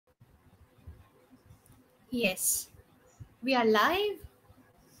Yes, we are live.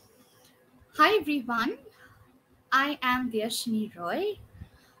 Hi everyone, I am Deyasini Roy,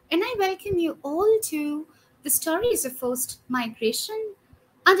 and I welcome you all to the Stories of Forced Migration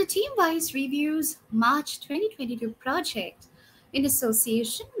and the TMYS Reviews March 2022 project in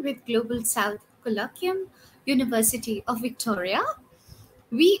association with Global South Colloquium, University of Victoria.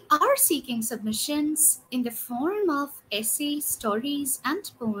 We are seeking submissions in the form of essays, stories,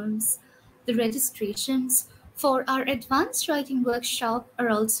 and poems. The registrations for our advanced writing workshop are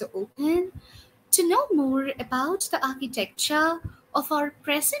also open. To know more about the architecture of our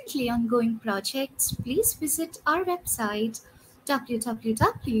presently ongoing projects, please visit our website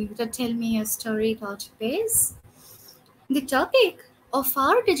www.tellmeastory.biz. The topic of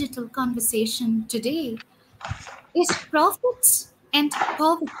our digital conversation today is profits and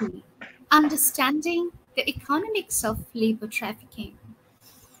poverty, understanding the economics of labor trafficking.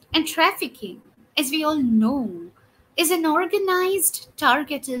 And trafficking, as we all know, is an organized,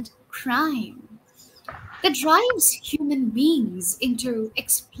 targeted crime that drives human beings into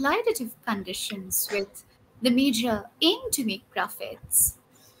exploitative conditions with the major aim to make profits.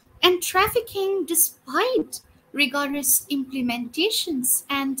 And trafficking, despite rigorous implementations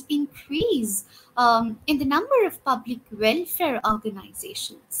and increase in the number of public welfare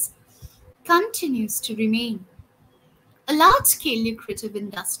organizations, continues to remain a large-scale lucrative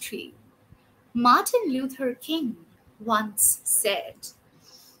industry. Martin Luther King once said,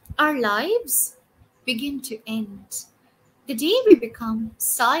 "Our lives begin to end the day we become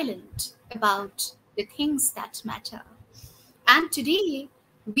silent about the things that matter." And today,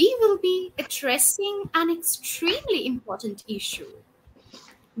 we will be addressing an extremely important issue.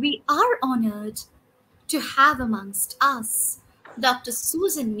 We are honored to have amongst us Dr.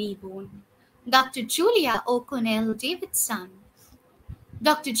 Susan Kneebone, Dr. Julia O'Connell Davidson,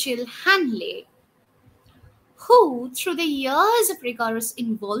 Dr. Jill Hanley, who, through the years of rigorous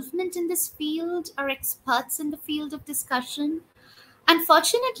involvement in this field, are experts in the field of discussion.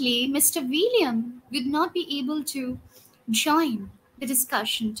 Unfortunately, Mr. William would not be able to join the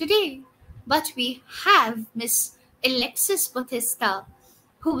discussion today, but we have Miss Alexis Bautista,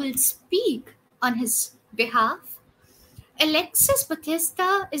 who will speak on his behalf. Alexis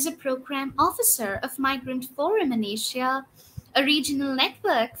Bautista is a program officer of Migrant Forum in Asia, a regional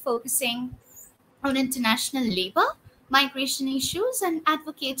network focusing on international labor, migration issues, and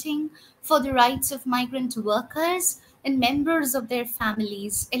advocating for the rights of migrant workers and members of their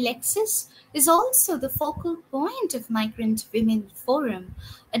families. Alexis is also the focal point of Migrant Women Forum,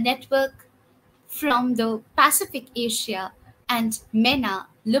 a network from the Pacific Asia and MENA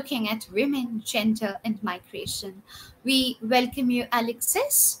looking at women, gender, and migration. We welcome you,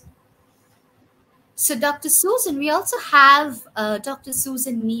 Alexis. So, Dr. Susan, we also have Dr.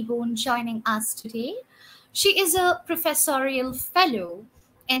 Susan Kneebone joining us today. She is a professorial fellow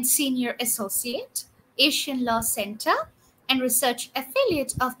and senior associate, Asian Law Center, and research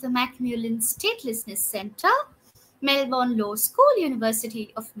affiliate of the Macmillan Statelessness Center, Melbourne Law School,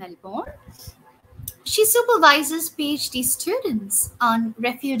 University of Melbourne. She supervises PhD students on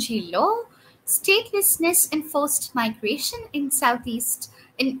refugee law, statelessness, and forced migration in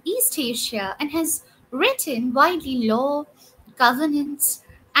East Asia, and has written widely law, governance,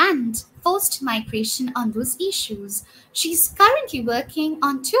 and forced migration on those issues. She's currently working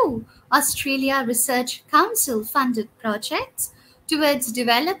on two Australia Research Council funded projects towards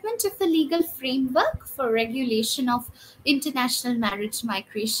development of a legal framework for regulation of international marriage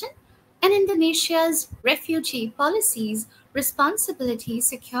migration and Indonesia's refugee policies, responsibility,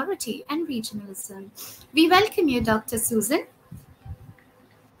 security, and regionalism. We welcome you, Dr. Susan.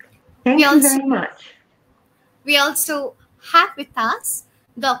 Thank you very much. We also have with us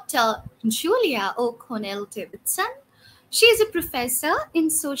Dr. Julia O'Connell Davidson. She is a professor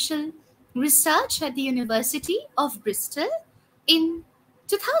in social research at the University of Bristol. In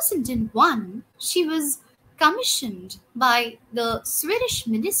 2001, she was commissioned by the Swedish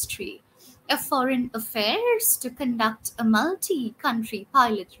Ministry of Foreign Affairs to conduct a multi-country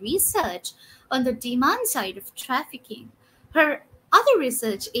pilot research on the demand side of trafficking. Her other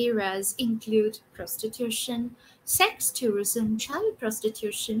research areas include prostitution, sex tourism, child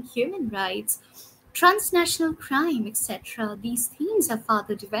prostitution, human rights, transnational crime, etc. These themes are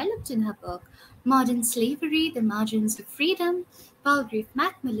further developed in her book, Modern Slavery, The Margins of Freedom, Palgrave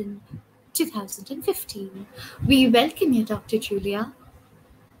Macmillan, 2015. We welcome you, Dr. Julia.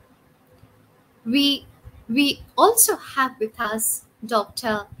 We also have with us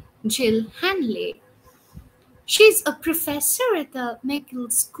Dr. Jill Hanley. She's a professor at the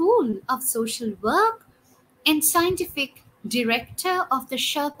McGill School of Social Work and scientific director of the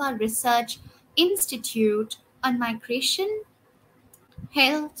Sherpa Research Institute on Migration,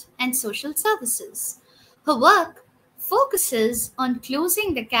 Health, and Social Services. Her work focuses on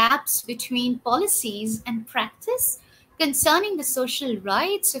closing the gaps between policies and practice concerning the social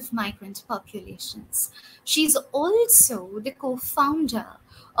rights of migrant populations. She's also the co founder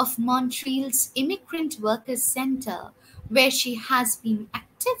of Montreal's Immigrant Workers Center, where she has been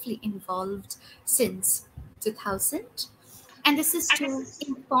actively involved since 2000. And this is to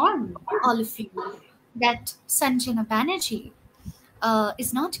inform all of you that Sanjana Banerjee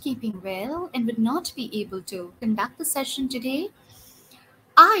is not keeping well and would not be able to conduct the session today.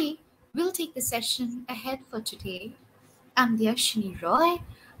 I will take the session ahead for today. I'm Deyasini Roy.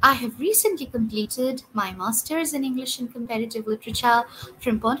 I have recently completed my Master's in English and Comparative Literature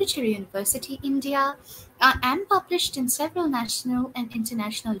from Pondicherry University, India. I am published in several national and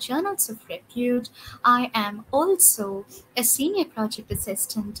international journals of repute. I am also a senior project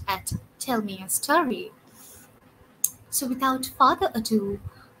assistant at TMYS. So without further ado,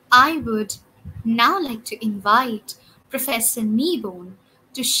 I would now like to invite Professor Kneebone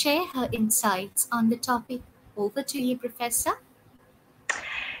to share her insights on the topic. Over to you, Professor.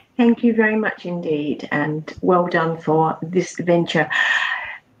 Thank you very much indeed, and well done for this venture.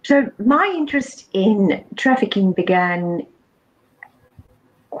 So my interest in trafficking began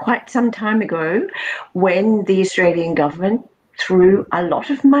quite some time ago when the Australian government threw a lot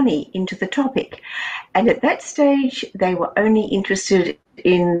of money into the topic. And at that stage, they were only interested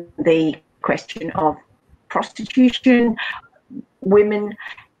in the question of prostitution, women,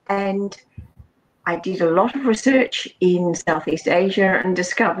 and I did a lot of research in Southeast Asia and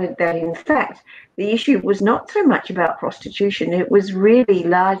discovered that, in fact, the issue was not so much about prostitution. It was really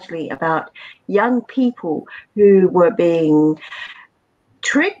largely about young people who were being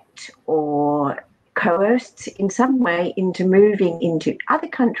tricked or coerced in some way into moving into other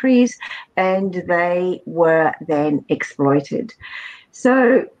countries, and they were then exploited.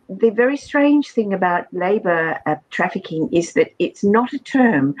 So the very strange thing about labour trafficking is that it's not a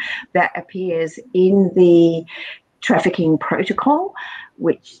term that appears in the trafficking protocol,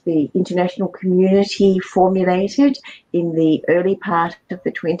 which the international community formulated in the early part of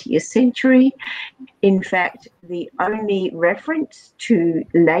the 20th century. In fact, the only reference to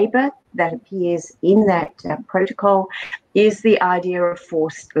labour that appears in that protocol is the idea of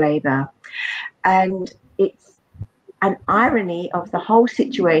forced labour. And it's an irony of the whole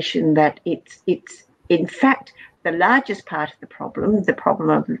situation that it's in fact the largest part of the problem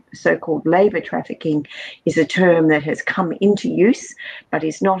of so-called labour trafficking, is a term that has come into use, but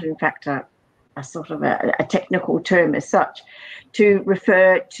is not in fact a sort of a technical term as such, to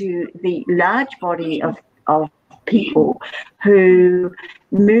refer to the large body of people who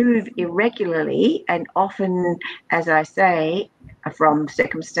move irregularly and often, as I say, from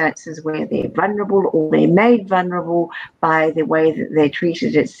circumstances where they're vulnerable or they're made vulnerable by the way that they're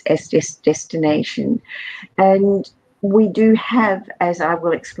treated as destination. And we do have, as I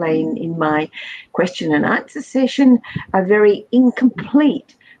will explain in my question and answer session, a very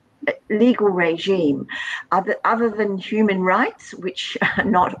incomplete legal regime other than human rights, which are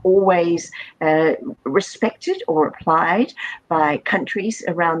not always respected or applied by countries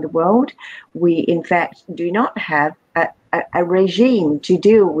around the world. We in fact do not have a regime to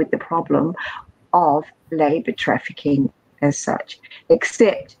deal with the problem of labour trafficking as such,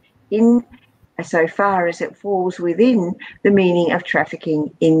 except in so far as it falls within the meaning of trafficking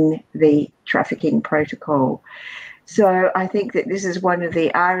in the trafficking protocol. So I think that this is one of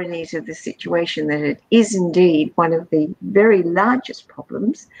the ironies of the situation, that it is indeed one of the very largest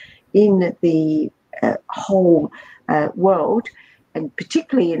problems in the whole world, and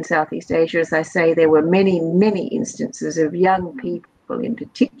particularly in Southeast Asia. As I say, there were many, many instances of young people in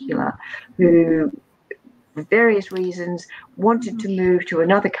particular who, for various reasons, wanted to move to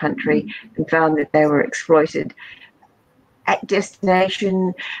another country and found that they were exploited at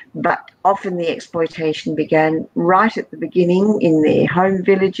destination, but often the exploitation began right at the beginning in their home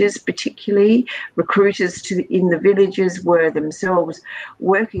villages. Particularly, recruiters in the villages were themselves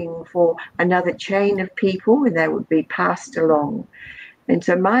working for another chain of people, and they would be passed along. And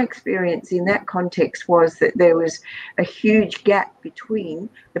so my experience in that context was that there was a huge gap between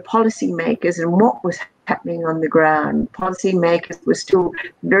the policymakers and what was happening on the ground. Policymakers were still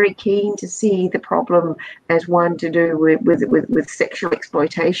very keen to see the problem as one to do with sexual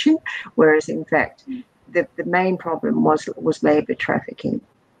exploitation, whereas in fact the main problem was labour trafficking.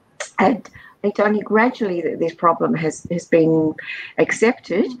 And it's only gradually that this problem has been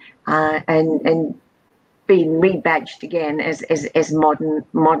accepted and been rebadged again as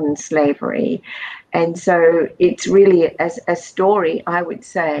modern slavery. And so it's really a story, I would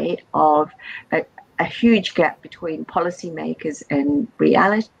say, of a huge gap between policymakers and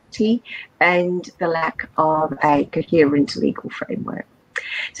reality, and the lack of a coherent legal framework.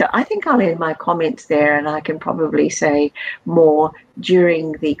 So I think I'll end my comments there, and I can probably say more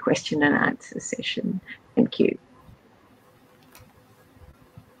during the question and answer session. Thank you.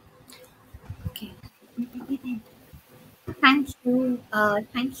 Okay.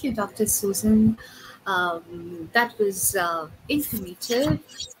 Thank you, Dr. Susan. That was informative,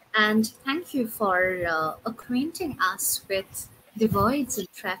 and thank you for acquainting us with the voids in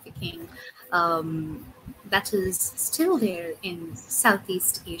trafficking that is still there in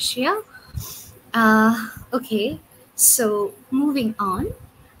Southeast Asia. Okay, so moving on,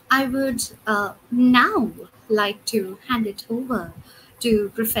 I would now like to hand it over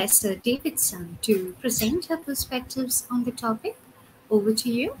to Professor Davidson to present her perspectives on the topic. Over to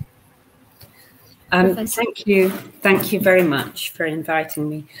you. Thank you very much for inviting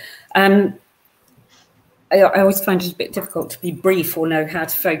me. I always find it a bit difficult to be brief or know how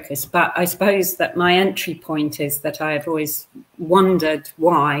to focus, but I suppose that my entry point is that I have always wondered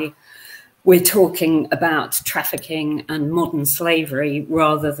why we're talking about trafficking and modern slavery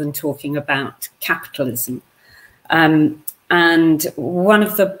rather than talking about capitalism. And one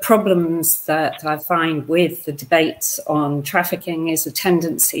of the problems that I find with the debates on trafficking is a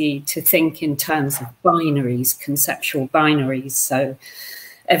tendency to think in terms of binaries, conceptual binaries. So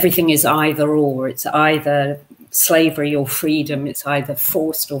everything is either or. It's either slavery or freedom. It's either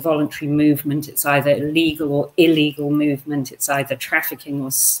forced or voluntary movement. It's either legal or illegal movement. It's either trafficking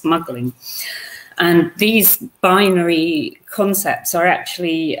or smuggling. And these binary concepts are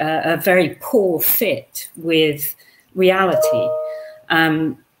actually a very poor fit with reality.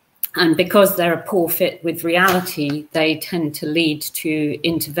 And because they're a poor fit with reality, they tend to lead to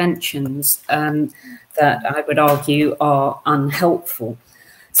interventions that I would argue are unhelpful.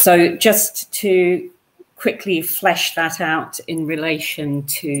 So just to quickly flesh that out in relation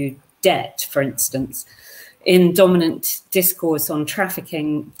to debt, for instance, in dominant discourse on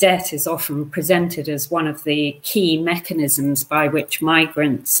trafficking, debt is often presented as one of the key mechanisms by which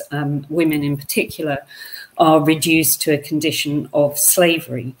migrants, women in particular, are reduced to a condition of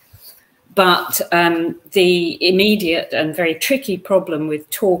slavery. But the immediate and very tricky problem with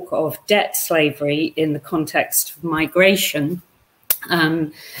talk of debt slavery in the context of migration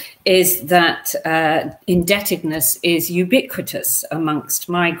is that indebtedness is ubiquitous amongst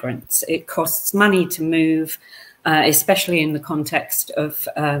migrants. It costs money to move, especially in the context of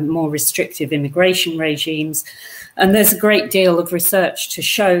more restrictive immigration regimes. And there's a great deal of research to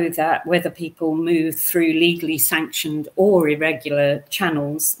show that whether people move through legally sanctioned or irregular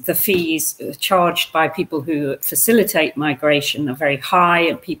channels, the fees charged by people who facilitate migration are very high,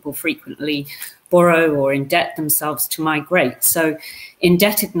 and people frequently borrow or indebt themselves to migrate. So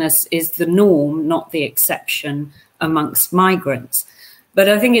indebtedness is the norm, not the exception amongst migrants. But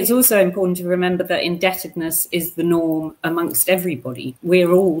I think it's also important to remember that indebtedness is the norm amongst everybody.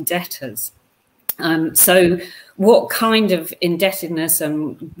 We're all debtors. So what kind of indebtedness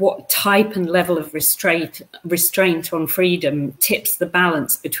and what type and level of restraint on freedom tips the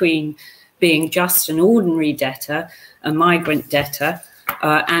balance between being just an ordinary debtor, a migrant debtor,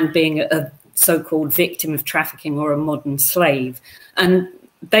 and being a so-called victim of trafficking or a modern slave? And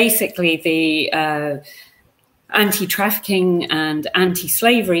basically the anti-trafficking and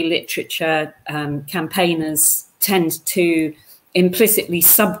anti-slavery literature campaigners tend to implicitly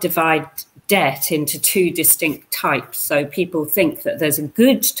subdivide debt into two distinct types. So people think that there's a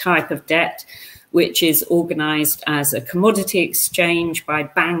good type of debt, which is organized as a commodity exchange by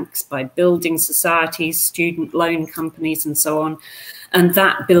banks, by building societies, student loan companies, and so on. And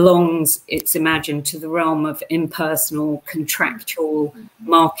that belongs, it's imagined, to the realm of impersonal, contractual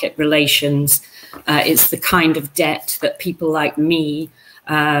market relations. It's the kind of debt that people like me,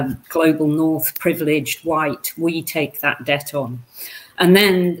 global north, privileged, white, we take that debt on. And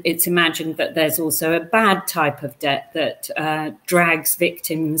then it's imagined that there's also a bad type of debt that drags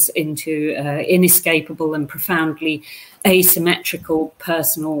victims into inescapable and profoundly asymmetrical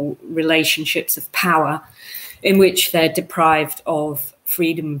personal relationships of power, in which they're deprived of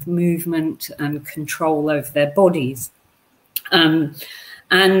freedom of movement and control over their bodies. And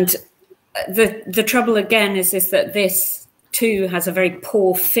the trouble again is that this too has a very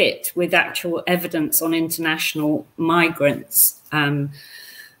poor fit with actual evidence on international migrants,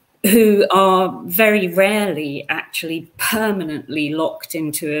 who are very rarely actually permanently locked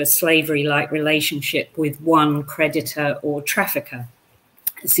into a slavery-like relationship with one creditor or trafficker.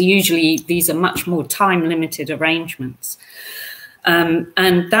 So usually these are much more time-limited arrangements.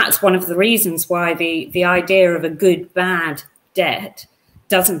 And that's one of the reasons why the idea of a good-bad debt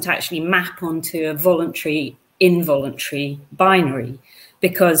doesn't actually map onto a voluntary-involuntary binary,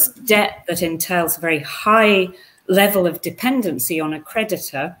 because debt that entails a very high level of dependency on a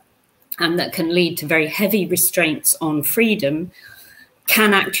creditor and that can lead to very heavy restraints on freedom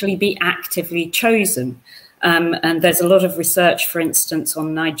can actually be actively chosen. And there's a lot of research, for instance,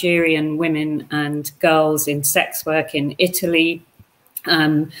 on Nigerian women and girls in sex work in Italy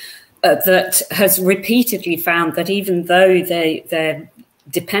that has repeatedly found that even though they're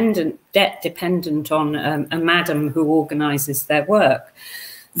debt dependent on a madam who organises their work,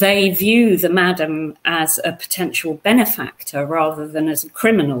 they view the madam as a potential benefactor rather than as a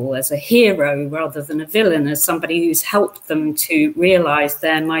criminal, as a hero rather than a villain, as somebody who's helped them to realise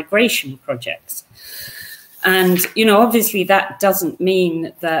their migration projects. And, you know, obviously that doesn't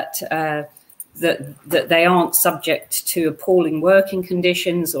mean that that they aren't subject to appalling working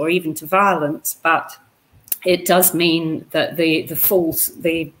conditions or even to violence, but it does mean that the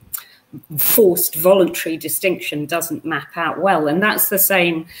forced voluntary distinction doesn't map out well. And that's the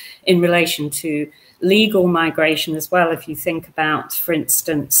same in relation to legal migration as well. If you think about, for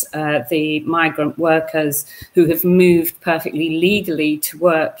instance, the migrant workers who have moved perfectly legally to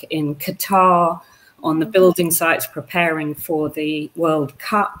work in Qatar on the building sites preparing for the World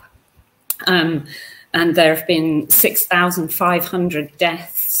Cup. And there have been 6,500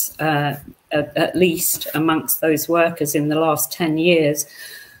 deaths at least amongst those workers in the last 10 years.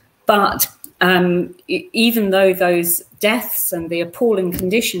 But even though those deaths and the appalling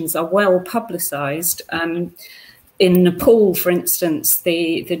conditions are well publicised, in Nepal, for instance,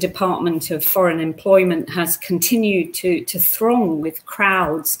 the Department of Foreign Employment has continued to throng with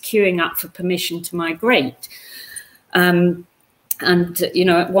crowds queuing up for permission to migrate. And, you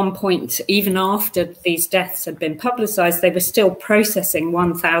know, at one point, even after these deaths had been publicised, they were still processing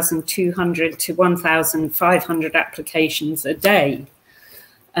 1,200 to 1,500 applications a day.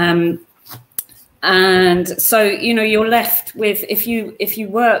 And so, you know, you're left with, if you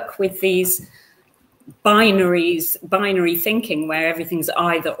work with these binary thinking where everything's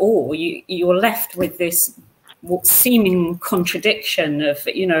either or, you're left with this seeming contradiction of,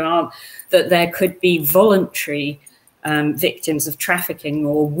 you know, that there could be voluntary victims of trafficking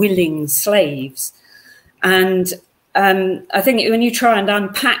or willing slaves. And I think when you try and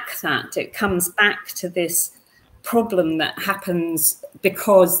unpack that, it comes back to this problem that happens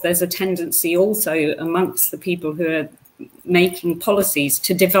because there's a tendency also amongst the people who are making policies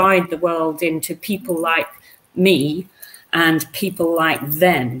to divide the world into people like me and people like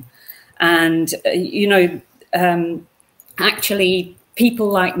them. And, you know, actually, people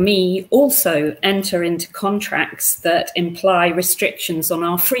like me also enter into contracts that imply restrictions on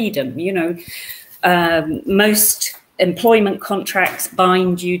our freedom. You know, most employment contracts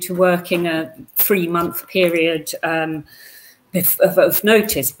bind you to working a 3-month period of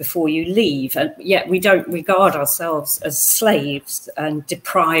notice before you leave, and yet we don't regard ourselves as slaves and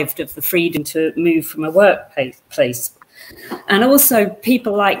deprived of the freedom to move from a workplace. And also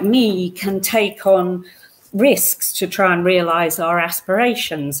people like me can take on risks to try and realize our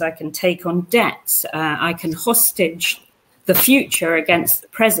aspirations. I can take on debts. I can hostage the future against the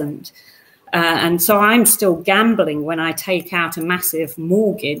present. And so I'm still gambling when I take out a massive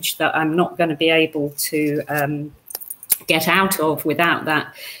mortgage that I'm not going to be able to get out of without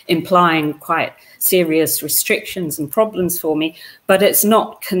that implying quite serious restrictions and problems for me. But it's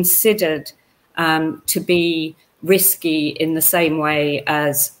not considered to be risky in the same way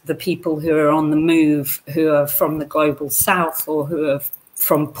as the people who are on the move, who are from the global south or who are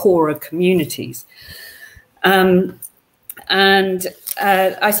from poorer communities. And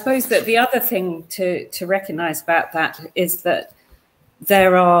I suppose that the other thing to recognise about that is that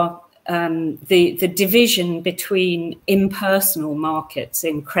there are the division between impersonal markets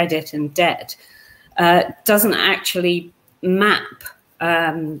in credit and debt doesn't actually map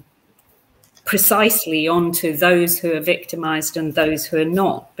precisely onto those who are victimised and those who are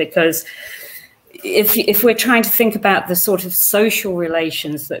not, because if we're trying to think about the sort of social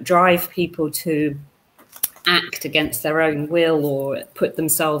relations that drive people to act against their own will or put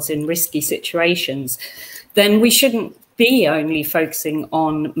themselves in risky situations, then we shouldn't be only focusing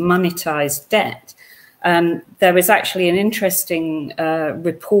on monetized debt. There was actually an interesting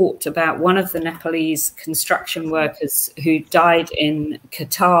report about one of the Nepalese construction workers who died in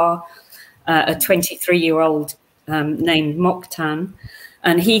Qatar, a 23-year-old named Mokhtan.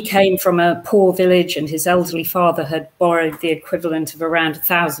 And he came from a poor village, and his elderly father had borrowed the equivalent of around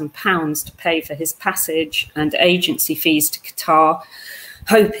 £1,000 to pay for his passage and agency fees to Qatar.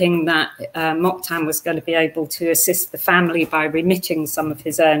 hoping that Mokhtar was going to be able to assist the family by remitting some of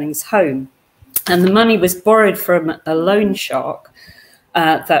his earnings home. And the money was borrowed from a loan shark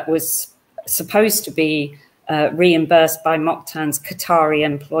that was supposed to be reimbursed by Mokhtar's Qatari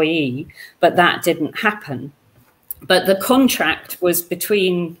employee, but that didn't happen. But the contract was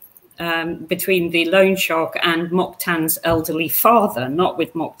between the loan shark and Mokhtar's elderly father, not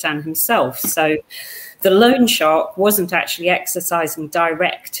with Mokhtar himself. So the loan shark wasn't actually exercising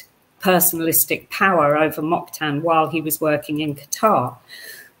direct personalistic power over Mokhtar while he was working in Qatar.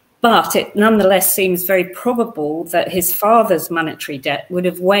 But it nonetheless seems very probable that his father's monetary debt would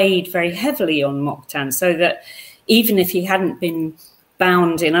have weighed very heavily on Mokhtar, so that even if he hadn't been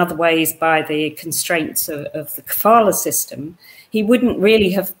bound in other ways by the constraints of the kafala system, he wouldn't really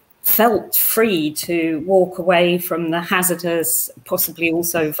have felt free to walk away from the hazardous, possibly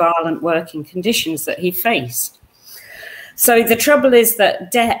also violent working conditions that he faced. So the trouble is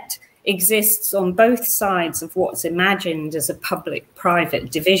that debt exists on both sides of what's imagined as a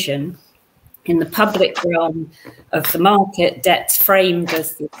public-private division. In the public realm of the market, debt's framed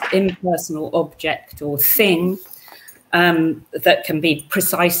as this impersonal object or thing that can be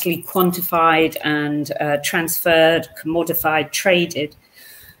precisely quantified and transferred, commodified, traded.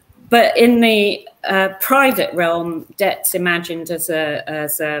 But in the private realm, debt's imagined as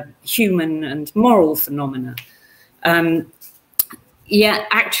a human and moral phenomena. Yeah,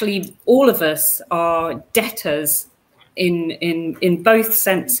 actually, all of us are debtors in both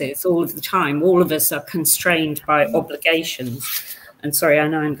senses all of the time. All of us are constrained by obligations. And sorry, I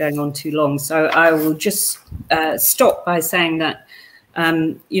know I'm going on too long, so I will just stop by saying that,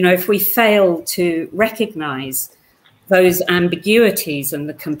 you know, if we fail to recognize those ambiguities and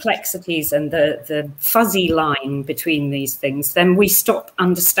the complexities and the fuzzy line between these things, then we stop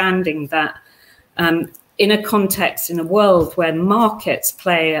understanding that in a context, in a world where markets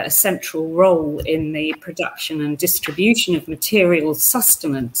play a central role in the production and distribution of material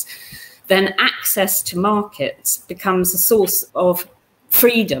sustenance, then access to markets becomes a source of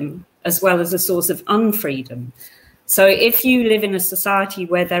freedom as well as a source of unfreedom. So if you live in a society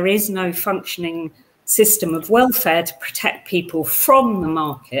where there is no functioning system of welfare to protect people from the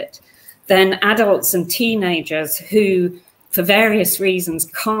market, then adults and teenagers who, for various reasons,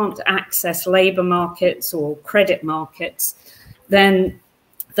 can't access labour markets or credit markets, then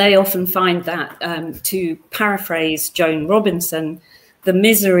they often find that, to paraphrase Joan Robinson, the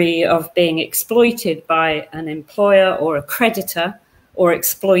misery of being exploited by an employer or a creditor or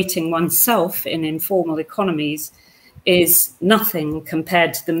exploiting oneself in informal economies is nothing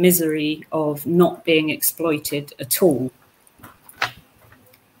compared to the misery of not being exploited at all.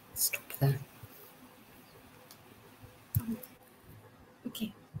 Stop there.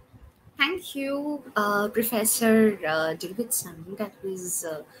 Okay. Thank you, Professor Davidson. That was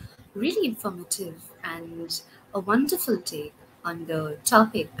really informative and a wonderful take on the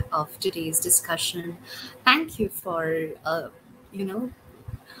topic of today's discussion. Thank you for,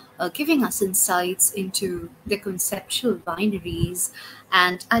 giving us insights into the conceptual binaries.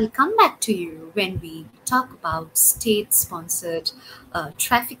 And I'll come back to you when we talk about state-sponsored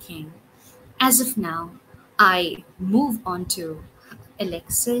trafficking. As of now, I move on to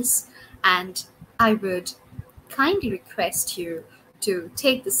Alexis, and I would kindly request you to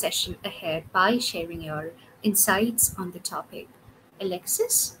take the session ahead by sharing your insights on the topic.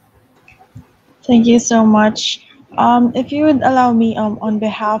 Alexis? Thank you so much. If you would allow me, on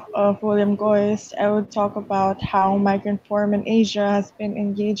behalf of William Gois, I would talk about how migrant forum in Asia has been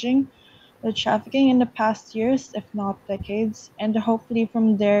engaging with trafficking in the past years, if not decades, and hopefully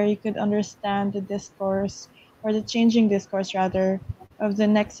from there you could understand the discourse, or the changing discourse rather, of the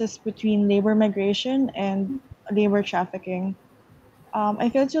nexus between labor migration and labor trafficking. I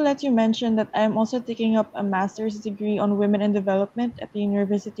failed to let you mention that I am also taking up a master's degree on women in development at the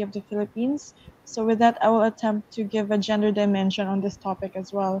University of the Philippines. So with that, I will attempt to give a gender dimension on this topic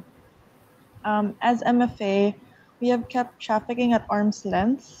as well. As MFA, we have kept trafficking at arm's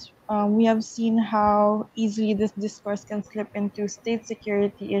length. We have seen how easily this discourse can slip into state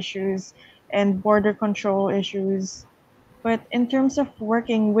security issues and border control issues. But in terms of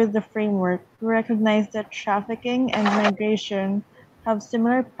working with the framework, we recognize that trafficking and migration have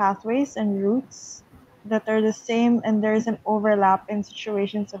similar pathways and routes that are the same, and there is an overlap in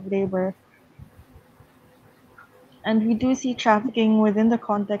situations of labor. And we do see trafficking within the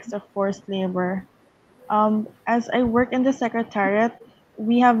context of forced labor. As I work in the secretariat,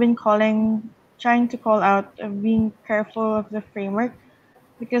 we have been trying to call out being careful of the framework,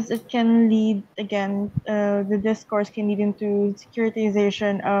 because it can lead, again, the discourse can lead into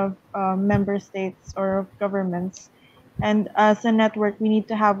securitization of member states or of governments. And as a network, we need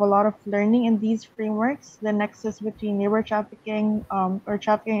to have a lot of learning in these frameworks, the nexus between labor trafficking or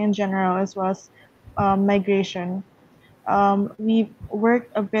trafficking in general, as well as migration. We've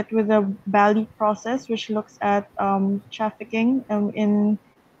worked a bit with the Bali process, which looks at trafficking in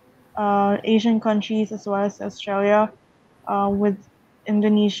Asian countries as well as Australia, with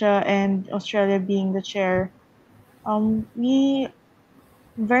Indonesia and Australia being the chair. We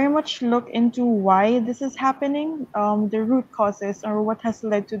very much look into why this is happening, the root causes, or what has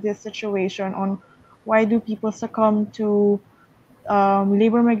led to this situation, on why do people succumb to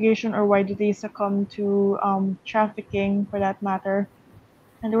labor migration, or why do they succumb to trafficking for that matter.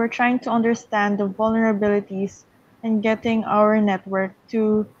 And we're trying to understand the vulnerabilities and getting our network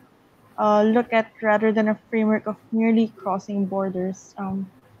to look at, rather than a framework of merely crossing borders,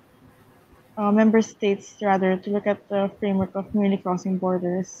 member states rather, to look at the framework of merely crossing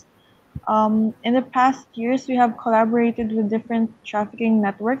borders. In the past years, we have collaborated with different trafficking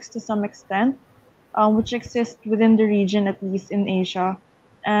networks to some extent, which exist within the region, at least in Asia.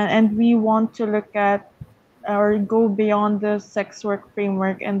 And we want to look at or go beyond the sex work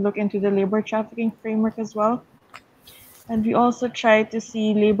framework and look into the labor trafficking framework as well. And we also try to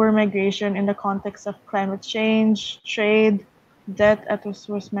see labor migration in the context of climate change, trade, debt, as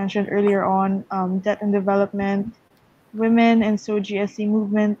was mentioned earlier on, debt and development, women and so GSC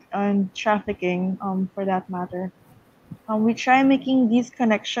movement, and trafficking, for that matter. We try making these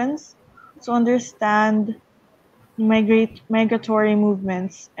connections to understand migratory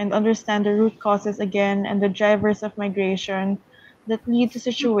movements and understand the root causes again and the drivers of migration that lead to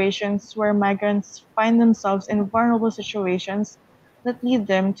situations where migrants find themselves in vulnerable situations that lead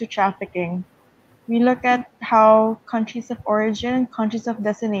them to trafficking. We look at how countries of origin and countries of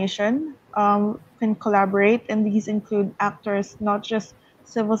destination can collaborate, and these include actors, not just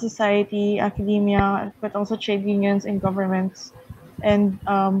civil society, academia, but also trade unions and governments and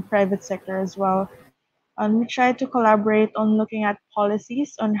private sector as well. And we try to collaborate on looking at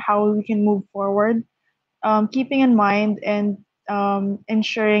policies on how we can move forward, keeping in mind and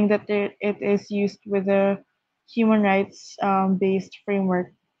ensuring that it is used with a human rights based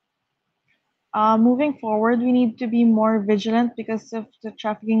framework. Moving forward, we need to be more vigilant because of the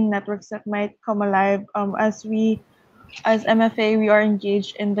trafficking networks that might come alive. As MFA, we are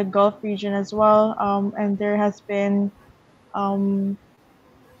engaged in the Gulf region as well, and there has been um,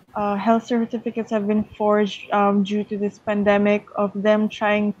 health certificates have been forged due to this pandemic, of them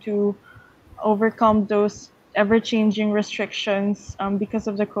trying to overcome those ever-changing restrictions because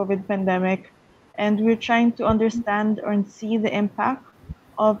of the COVID pandemic. And we're trying to understand and see the impact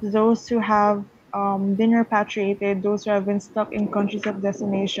of those who have been repatriated, those who have been stuck in countries of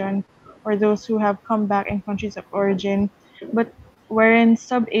destination, or those who have come back in countries of origin, but wherein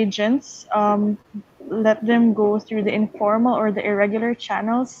sub-agents let them go through the informal or the irregular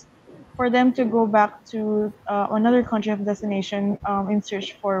channels for them to go back to another country of destination in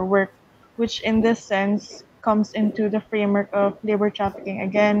search for work, which in this sense comes into the framework of labor trafficking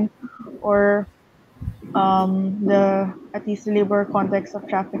again, or the at least the labor context of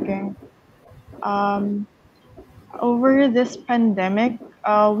trafficking. Um, Over this pandemic,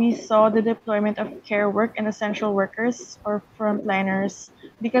 we saw the deployment of care work and essential workers or frontliners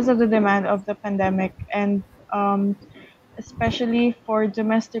because of the demand of the pandemic, and especially for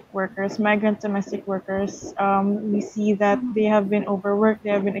domestic workers, migrant domestic workers. We see that they have been overworked,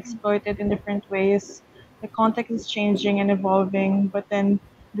 they have been exploited in different ways. The context is changing and evolving, but then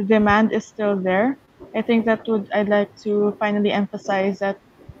the demand is still there. I think that would I'd like to finally emphasize that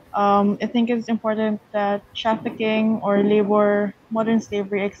I think it's important that trafficking or labor, modern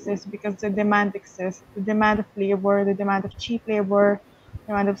slavery exists because the demand exists. The demand of labor, the demand of cheap labor,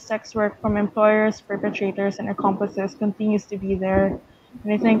 the demand of sex work from employers, perpetrators, and accomplices continues to be there.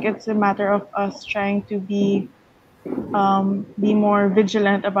 And I think it's a matter of us trying to be more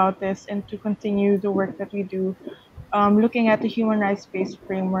vigilant about this and to continue the work that we do, looking at the human rights-based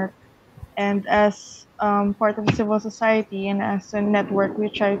framework. And as part of civil society and as a network, we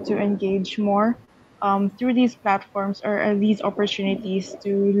try to engage more through these platforms or these opportunities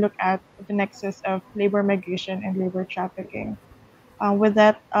to look at the nexus of labor migration and labor trafficking. With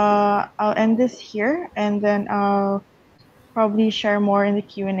that, I'll end this here, and then I'll probably share more in the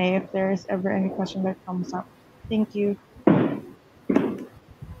Q&A if there's ever any question that comes up. Thank you.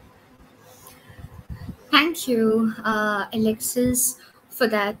 Thank you, Alexis, for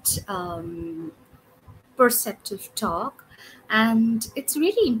that perceptive talk. And it's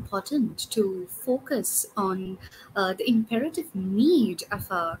really important to focus on the imperative need of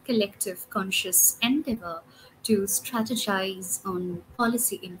a collective conscious endeavor to strategize on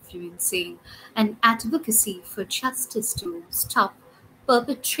policy influencing and advocacy for justice to stop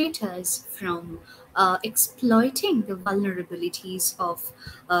perpetrators from exploiting the vulnerabilities of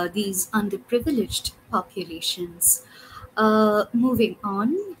these underprivileged populations. Moving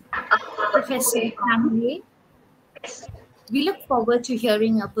on, Professor Hanley, we look forward to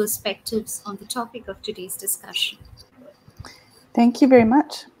hearing your perspectives on the topic of today's discussion. Thank you very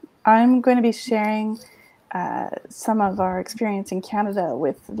much. I'm going to be sharing some of our experience in Canada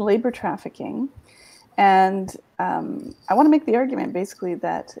with labor trafficking. And I want to make the argument basically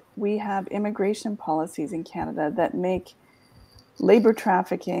that we have immigration policies in Canada that make labor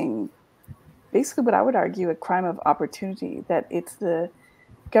trafficking basically what I would argue a crime of opportunity, that it's the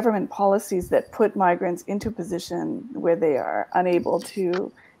government policies that put migrants into a position where they are unable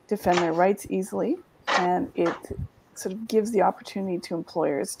to defend their rights easily. And it sort of gives the opportunity to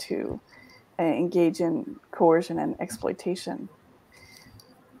employers to engage in coercion and exploitation.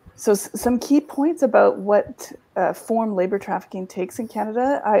 So some key points about what form labor trafficking takes in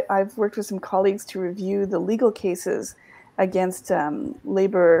Canada. I've worked with some colleagues to review the legal cases against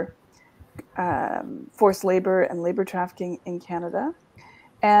forced labor and labor trafficking in Canada.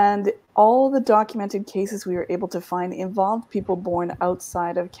 And all the documented cases we were able to find involved people born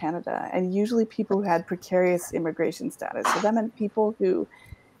outside of Canada, and usually people who had precarious immigration status. So that meant people who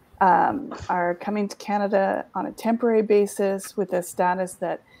are coming to Canada on a temporary basis with a status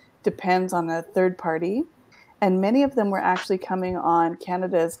that depends on a third party. And many of them were actually coming on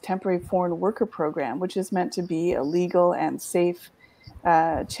Canada's temporary foreign worker program, which is meant to be a legal and safe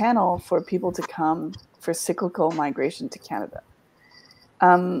channel for people to come for cyclical migration to Canada.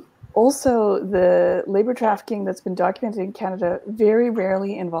 Also, the labor trafficking that's been documented in Canada very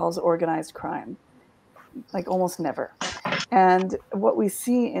rarely involves organized crime, like almost never. And what we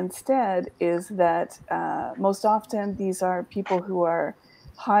see instead is that most often these are people who are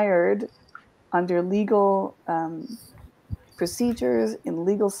hired under legal procedures in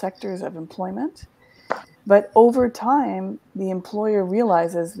legal sectors of employment. But over time, the employer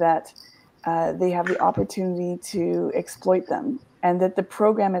realizes that they have the opportunity to exploit them, and that the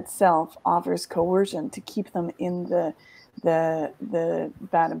program itself offers coercion to keep them in the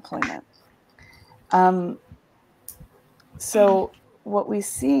bad employment. So what we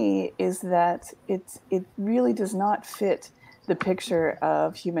see is that it really does not fit the picture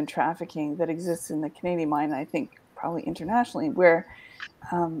of human trafficking that exists in the Canadian mind, and I think probably internationally, where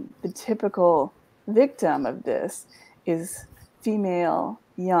the typical victim of this is female,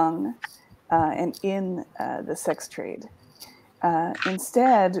 young, and in the sex trade.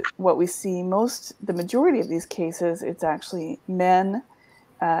 Instead, what we see the majority of these cases, it's actually men,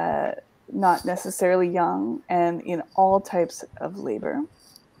 not necessarily young, and in all types of labor.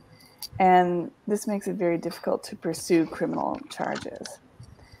 And this makes it very difficult to pursue criminal charges.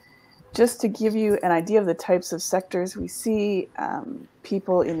 Just to give you an idea of the types of sectors we see,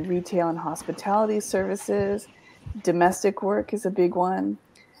 people in retail and hospitality services, domestic work is a big one.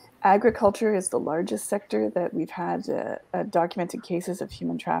 Agriculture is the largest sector that we've had documented cases of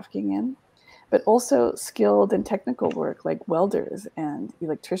human trafficking in, but also skilled and technical work like welders and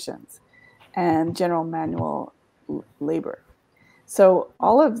electricians and general manual labor. So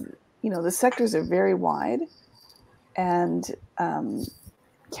all of the sectors are very wide, and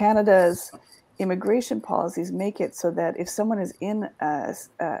Canada's immigration policies make it so that if someone is in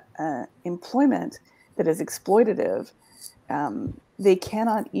employment that is exploitative, they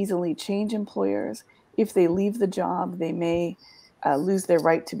cannot easily change employers. If they leave the job, they may lose their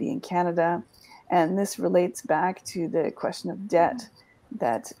right to be in Canada. And this relates back to the question of debt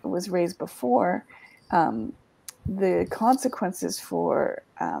that was raised before. The consequences for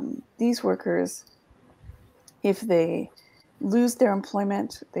these workers, if they lose their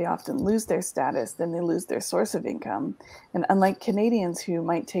employment, they often lose their status, then they lose their source of income. And unlike Canadians who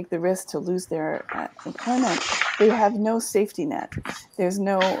might take the risk to lose their employment, they have no safety net. There's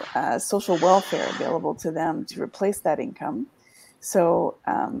no social welfare available to them to replace that income. So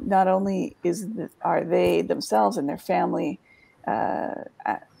not only are they themselves and their family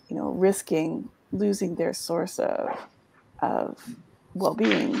risking losing their source of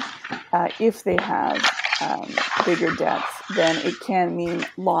well-being, if they have bigger debts, then it can mean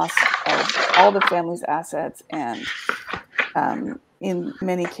loss of all the family's assets and, in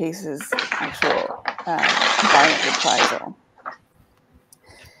many cases, actual violent reprisal.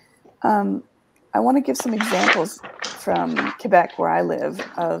 I want to give some examples from Quebec, where I live,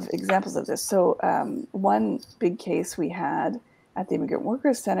 of examples of this. So one big case we had at the Immigrant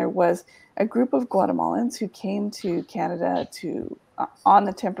Workers Center was a group of Guatemalans who came to Canada on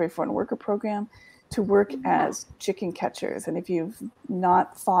the temporary foreign worker program to work as chicken catchers. And if you've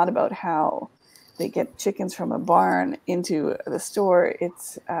not thought about how they get chickens from a barn into the store,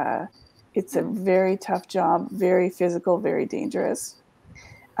 it's a very tough job, very physical, very dangerous,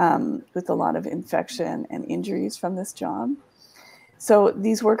 with a lot of infection and injuries from this job. So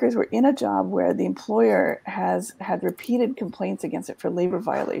these workers were in a job where the employer has had repeated complaints against it for labor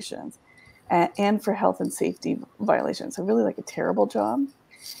violations and for health and safety violations. So really like a terrible job.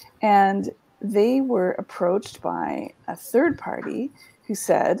 And they were approached by a third party who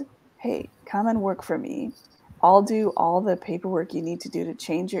said, hey, come and work for me. I'll do all the paperwork you need to do to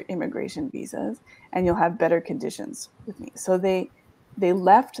change your immigration visas, and you'll have better conditions with me. So they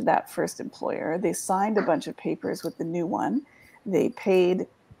left that first employer. They signed a bunch of papers with the new one. They paid,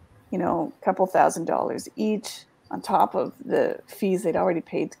 a couple $1,000s each on top of the fees they'd already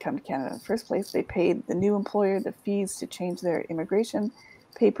paid to come to Canada in the first place. They paid the new employer the fees to change their immigration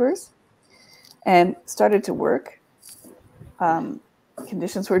papers and started to work.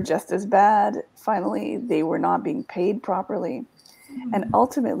 Conditions were just as bad. Finally, they were not being paid properly. And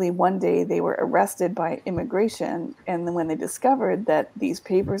ultimately, one day they were arrested by immigration. And then when they discovered that these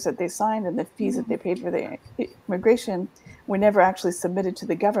papers that they signed and the fees that they paid for the immigration were never actually submitted to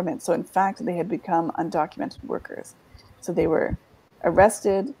the government. So in fact, they had become undocumented workers. So they were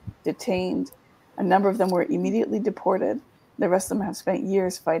arrested, detained. A number of them were immediately deported. The rest of them have spent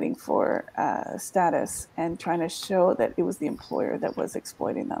years fighting for status and trying to show that it was the employer that was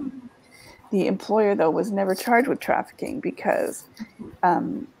exploiting them. The employer, though, was never charged with trafficking because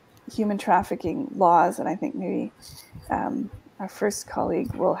human trafficking laws, and I think maybe our first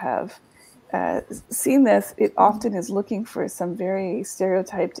colleague will have seen this, it often is looking for some very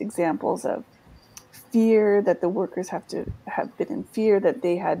stereotyped examples of fear, that the workers have been in fear, that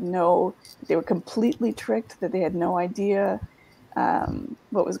they were completely tricked, that they had no idea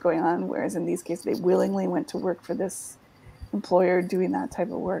what was going on, whereas in these cases, they willingly went to work for this employer doing that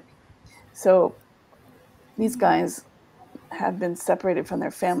type of work. So these guys have been separated from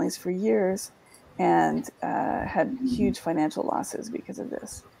their families for years and had huge financial losses because of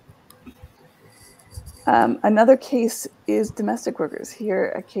this. Another case is domestic workers. Here,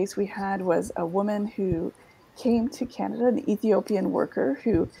 a case we had was a woman who came to Canada, an Ethiopian worker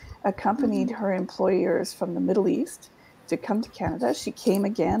who accompanied her employers from the Middle East to come to Canada. She came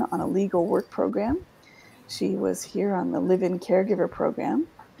again on a legal work program. She was here on the live-in caregiver program.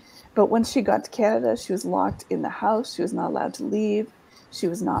 But when she got to Canada, she was locked in the house. She was not allowed to leave. She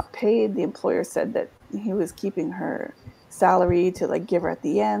was not paid. The employer said that he was keeping her salary to give her at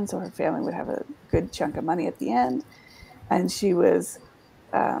the end, so her family would have a good chunk of money at the end. And she was,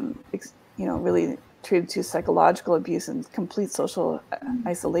 really treated to psychological abuse and complete social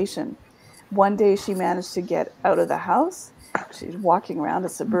isolation. One day she managed to get out of the house. She's walking around a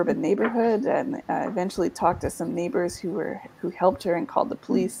suburban neighborhood and eventually talked to some neighbors who helped her and called the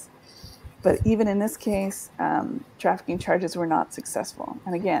police. But even in this case, trafficking charges were not successful.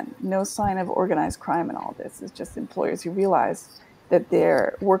 And again, no sign of organized crime in all this. It's just employers who realized that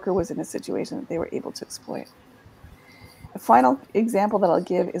their worker was in a situation that they were able to exploit. A final example that I'll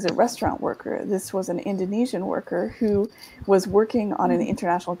give is a restaurant worker. This was an Indonesian worker who was working on an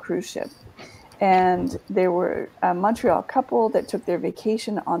international cruise ship. And there were a Montreal couple that took their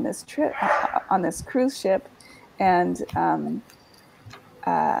vacation on this trip, on this cruise ship, and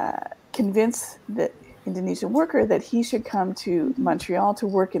convinced the Indonesian worker that he should come to Montreal to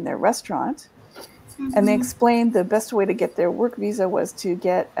work in their restaurant. And they explained the best way to get their work visa was to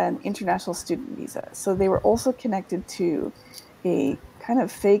get an international student visa. So they were also connected to a kind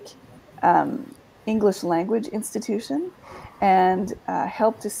of fake English language institution and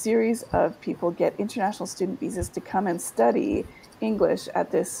helped a series of people get international student visas to come and study English at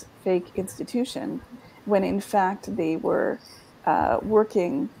this fake institution, when in fact they were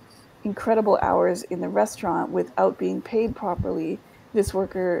working incredible hours in the restaurant without being paid properly. This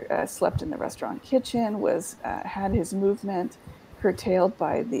worker slept in the restaurant kitchen, had his movement curtailed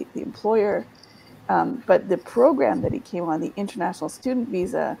by the employer. But the program that he came on, the international student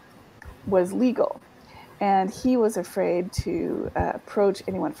visa, was legal. And he was afraid to approach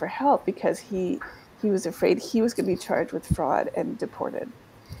anyone for help because he was afraid he was going to be charged with fraud and deported.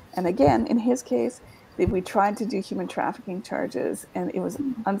 And again, in his case, we tried to do human trafficking charges, and it was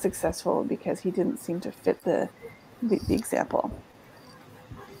unsuccessful because he didn't seem to fit the example.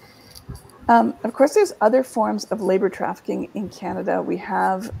 Of course, there's other forms of labor trafficking in Canada. We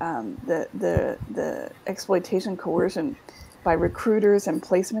have the exploitation coercion by recruiters and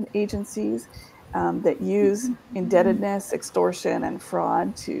placement agencies that use indebtedness, extortion, and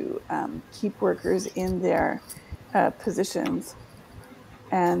fraud to keep workers in their positions.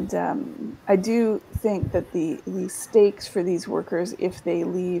 I do think that the stakes for these workers, if they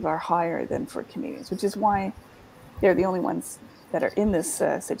leave, are higher than for Canadians, which is why they're the only ones that are in this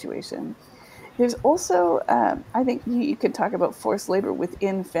situation. There's also, I think you could talk about forced labor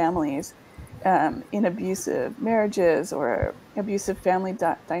within families, in abusive marriages or abusive family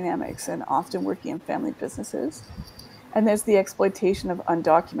dynamics, and often working in family businesses. And there's the exploitation of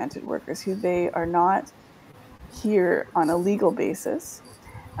undocumented workers who they are not here on a legal basis,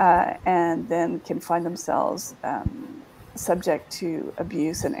 and then can find themselves subject to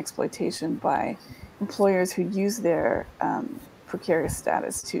abuse and exploitation by employers who use their precarious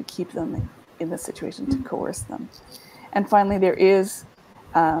status to keep them in the situation, to coerce them. And finally, there is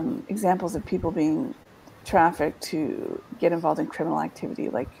examples of people being trafficked to get involved in criminal activity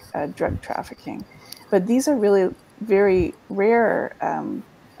like drug trafficking. But these are really very rare,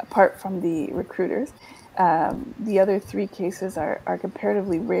 apart from the recruiters. The other three cases are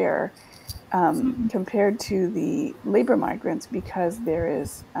comparatively rare compared to the labor migrants, because there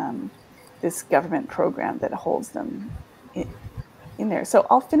is this government program that holds them in there. So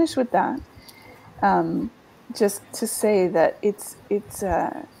I'll finish with that. Just to say that it's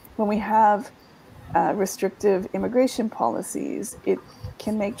when we have restrictive immigration policies, it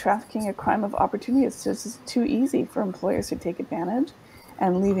can make trafficking a crime of opportunity. It's just too easy for employers to take advantage,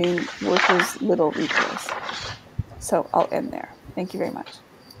 and leaving workers little recourse. So I'll end there. Thank you very much.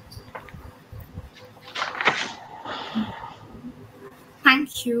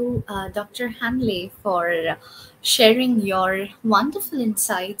 Thank you, Dr. Hanley, for sharing your wonderful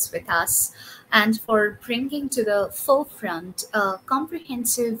insights with us and for bringing to the forefront a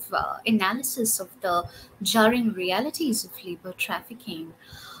comprehensive analysis of the jarring realities of labor trafficking.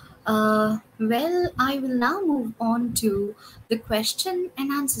 Well, I will now move on to the question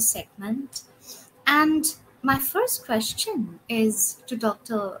and answer segment. And my first question is to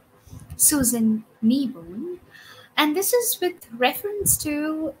Dr. Susan Kneebone. And this is with reference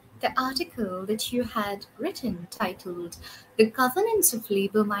to the article that you had written titled The Governance of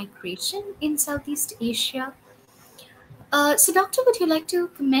Labor Migration in Southeast Asia. So, Doctor, would you like to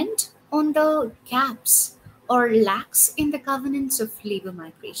comment on the gaps or lacks in the governance of labor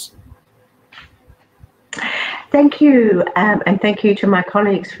migration? Thank you, and thank you to my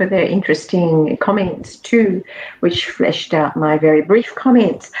colleagues for their interesting comments too, which fleshed out my very brief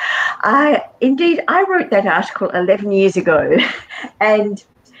comments. Indeed, I wrote that article 11 years ago, and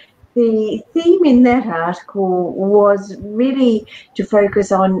the theme in that article was really to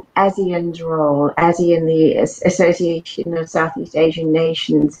focus on ASEAN's role, ASEAN, the Association of Southeast Asian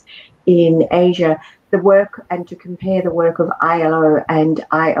Nations in Asia, the work, and to compare the work of ILO and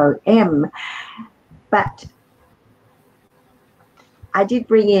IOM. But I did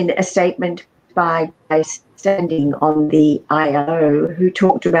bring in a statement by standing on the ILO, who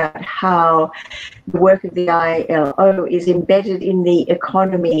talked about how the work of the ILO is embedded in the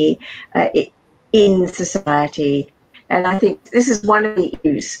economy, in society. And I think this is one of the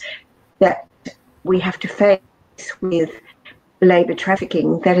issues that we have to face with labour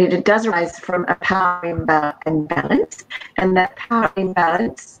trafficking, that it does arise from a power imbalance, and that power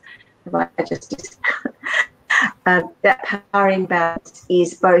imbalance, that power imbalance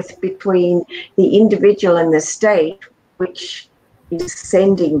is both between the individual and the state, which is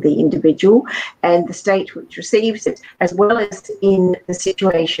sending the individual, and the state which receives it, as well as in the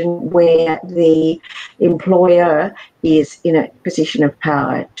situation where the employer is in a position of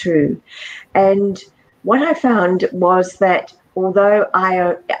power too. And what I found was that although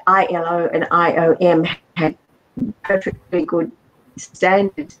ILO and IOM had perfectly good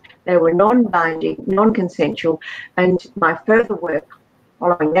standards, they were non-binding, non-consensual, and my further work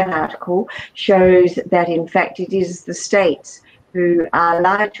following that article shows that in fact it is the states who are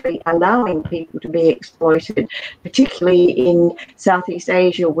largely allowing people to be exploited, particularly in Southeast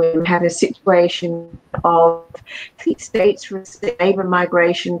Asia, where we have a situation of states with labour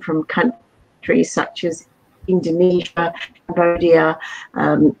migration from countries such as Indonesia, Cambodia,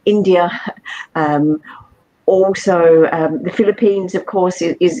 India, also, the Philippines, of course,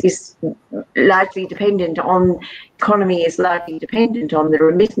 is largely dependent on, economy is largely dependent on the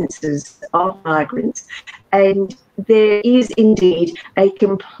remittances of migrants. And there is indeed a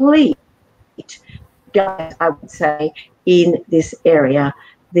complete gap, I would say, in this area.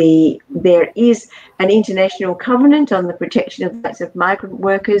 There is an international covenant on the protection of the rights of migrant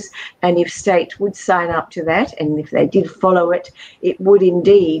workers, and if states would sign up to that, and if they did follow it, it would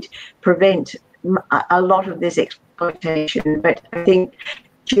indeed prevent a lot of this exploitation. But I think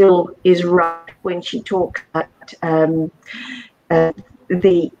Jill is right when she talks about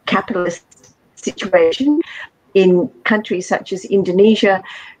the capitalist situation. In countries such as Indonesia,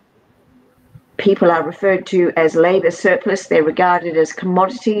 people are referred to as labour surplus. They're regarded as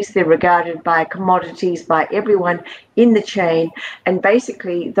commodities. They're regarded by commodities by everyone in the chain. And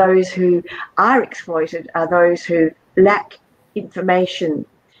basically, those who are exploited are those who lack information.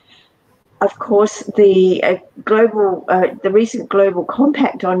 Of course, the recent global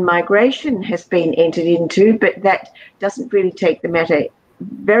compact on migration has been entered into, but that doesn't really take the matter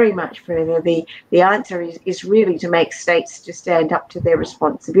very much further. The answer is really to make states to stand up to their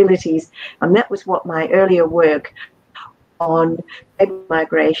responsibilities, and that was what my earlier work on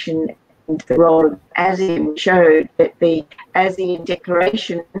migration and the role of ASEAN showed, that the ASEAN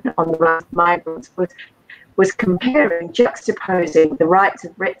Declaration on the Rights of Migrants was comparing, juxtaposing the rights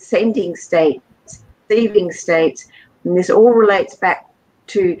of sending states, receiving states, and this all relates back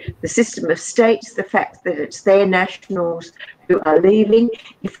to the system of states, the fact that it's their nationals who are leaving.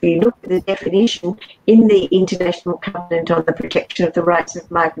 If you look at the definition in the International Covenant on the Protection of the Rights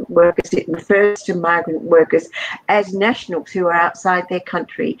of Migrant Workers, it refers to migrant workers as nationals who are outside their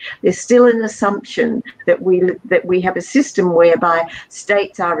country. There's still an assumption that we have a system whereby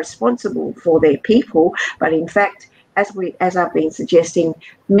states are responsible for their people, but in fact, as I've been suggesting,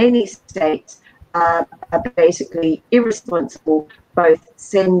 many states are basically irresponsible, both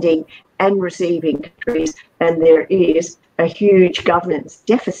sending and receiving countries, and there is a huge governance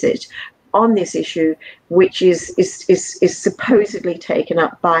deficit on this issue, which is supposedly taken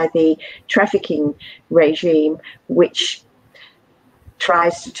up by the trafficking regime, which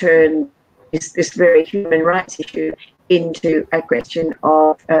tries to turn this very human rights issue into a question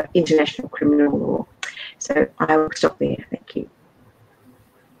of international criminal law. So I will stop there. Thank you.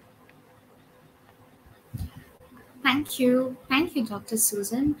 Thank you, Dr.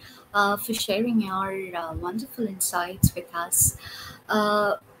 Susan, for sharing your wonderful insights with us.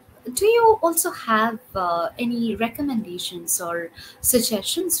 Do you also have any recommendations or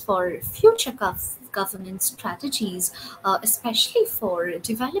suggestions for future government strategies, especially for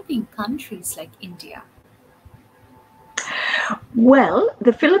developing countries like India? Well,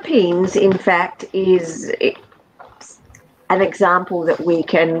 the Philippines, in fact, is an example that we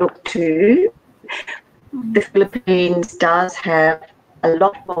can look to. The Philippines does have a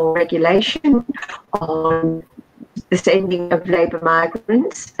lot more regulation on the sending of labour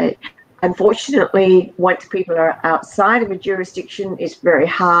migrants. Unfortunately, once people are outside of a jurisdiction, it's very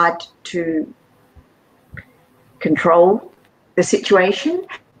hard to control the situation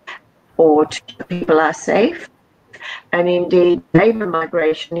or to people are safe. And indeed, labour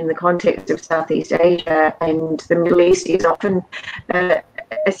migration in the context of Southeast Asia and the Middle East is often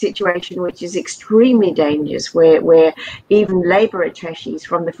a situation which is extremely dangerous, where even labour attaches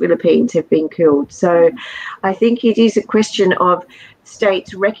from the Philippines have been killed. So I think it is a question of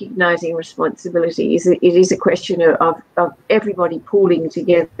states recognising responsibility. It is a question of everybody pooling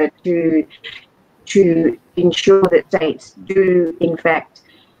together to ensure that states do, in fact,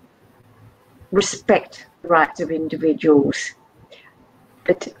 respect the rights of individuals.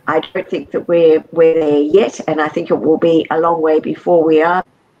 But I don't think that we're there yet, and I think it will be a long way before we are.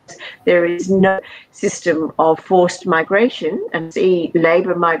 There is no system of forced migration, and see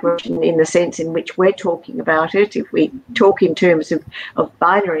labour migration in the sense in which we're talking about it. If we talk in terms of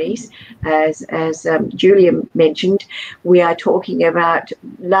binaries, as Julia mentioned, we are talking about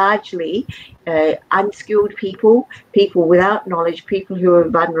largely unskilled people without knowledge, people who are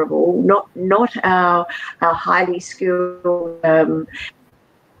vulnerable, not our highly skilled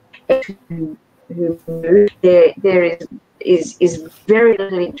there is very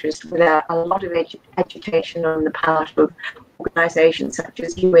little interest without a lot of agitation on the part of organisations such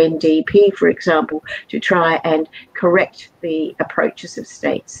as UNDP, for example, to try and correct the approaches of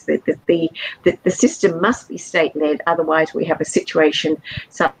states. The system must be state-led, otherwise we have a situation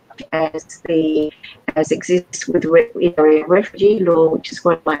such as exists with refugee law, which is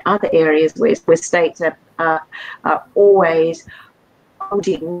one of my other areas where states are always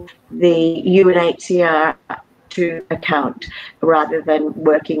holding the UNHCR to account rather than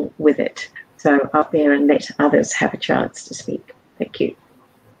working with it. So up there and let others have a chance to speak. Thank you.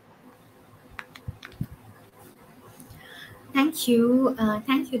 Thank you,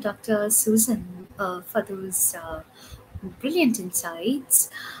 Dr. Susan, for those brilliant insights.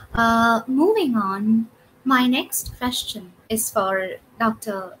 Moving on, my next question is for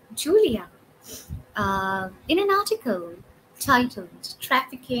Dr. Julia. In an article titled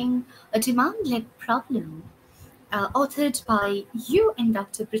Trafficking, a Demand-Led Problem, authored by you and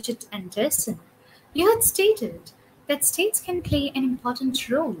Dr. Bridget Anderson, you had stated that states can play an important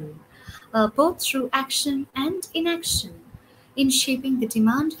role, both through action and inaction, in shaping the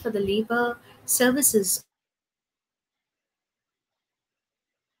demand for the labor, services,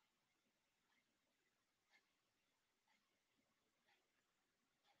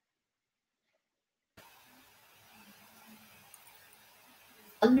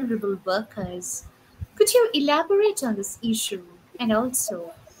 vulnerable workers. Could you elaborate on this issue? And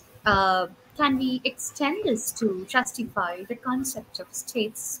also, can we extend this to justify the concept of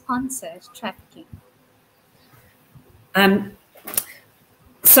state-sponsored trafficking?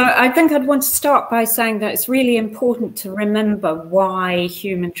 So I think I'd want to start by saying that it's really important to remember why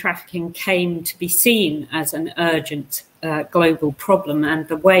human trafficking came to be seen as an urgent global problem, and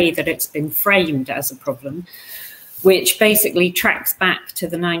the way that it's been framed as a problem, which basically tracks back to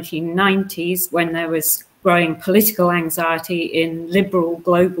the 1990s, when there was growing political anxiety in liberal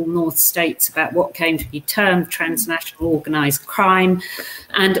global North states about what came to be termed transnational organised crime,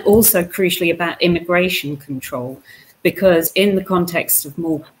 and also crucially about immigration control. Because in the context of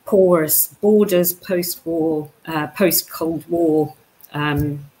more porous borders, post-war, post-Cold War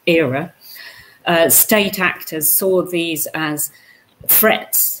era, state actors saw these as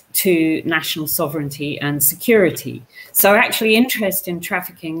threats to national sovereignty and security. So actually interest in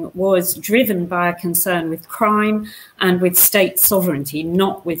trafficking was driven by a concern with crime and with state sovereignty,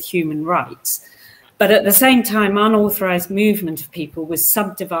 not with human rights. But at the same time, unauthorized movement of people was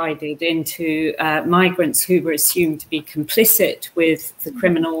subdivided into migrants who were assumed to be complicit with the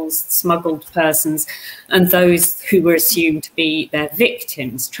criminals, smuggled persons, and those who were assumed to be their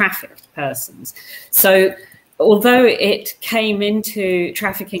victims, trafficked persons. So although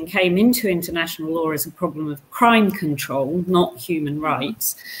trafficking came into international law as a problem of crime control, not human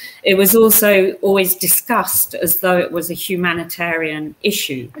rights, it was also always discussed as though it was a humanitarian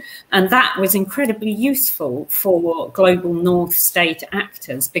issue. And that was incredibly useful for global North state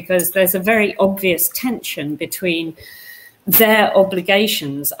actors, because there's a very obvious tension between their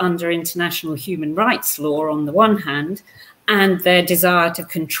obligations under international human rights law on the one hand, and their desire to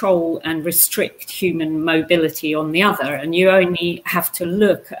control and restrict human mobility on the other. And you only have to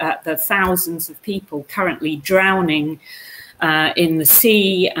look at the thousands of people currently drowning in the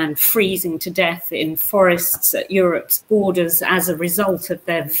sea and freezing to death in forests at Europe's borders as a result of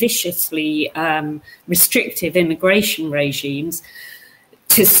their viciously restrictive immigration regimes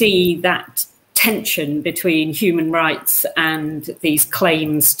to see that tension between human rights and these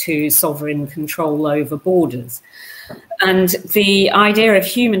claims to sovereign control over borders. And the idea of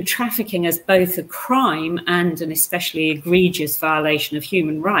human trafficking as both a crime and an especially egregious violation of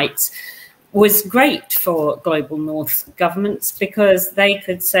human rights was great for global North governments, because they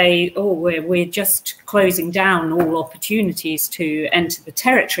could say, oh, we're just closing down all opportunities to enter the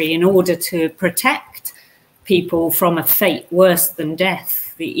territory in order to protect people from a fate worse than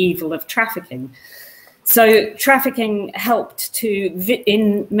death, the evil of trafficking. So trafficking helped to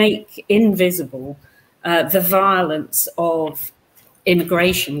make invisible the violence of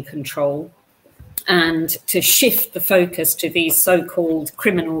immigration control, and to shift the focus to these so-called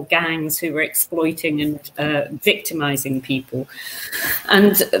criminal gangs who were exploiting and victimizing people.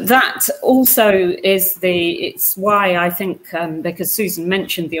 And that also is it's why I think, because Susan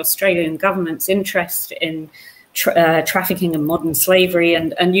mentioned the Australian government's interest in trafficking and modern slavery,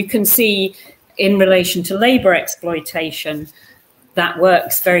 and you can see in relation to labor exploitation, that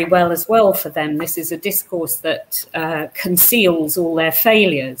works very well as well for them. This is a discourse that conceals all their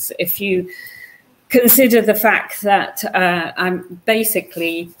failures. If you consider the fact that I'm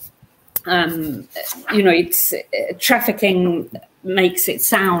basically, trafficking makes it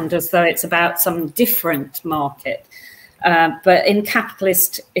sound as though it's about some different market. But in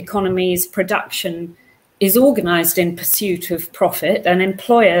capitalist economies, production is organized in pursuit of profit, and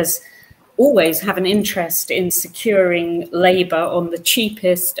employers always have an interest in securing labour on the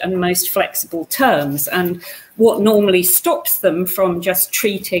cheapest and most flexible terms. And what normally stops them from just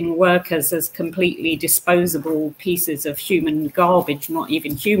treating workers as completely disposable pieces of human garbage, not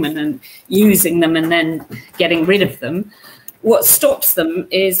even human, and using them and then getting rid of them, what stops them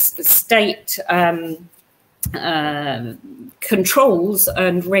is state controls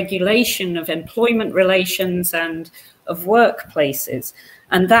and regulation of employment relations and of workplaces.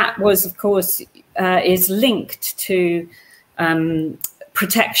 And that was, of course, is linked to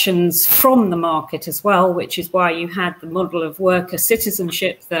protections from the market as well, which is why you had the model of worker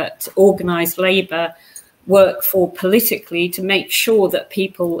citizenship that organised labour work for politically to make sure that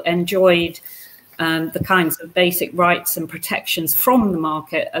people enjoyed the kinds of basic rights and protections from the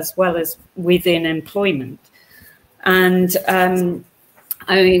market as well as within employment. And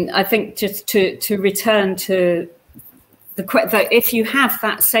I mean, I think just to return to that if you have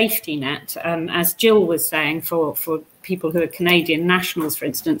that safety net, as Jill was saying, for people who are Canadian nationals, for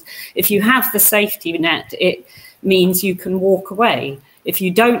instance, if you have the safety net, it means you can walk away. If you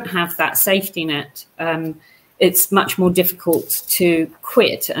don't have that safety net, it's much more difficult to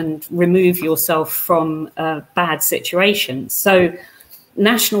quit and remove yourself from bad situations. So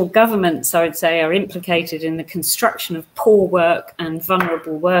national governments, I would say, are implicated in the construction of poor work and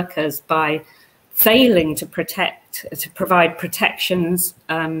vulnerable workers by failing to provide protections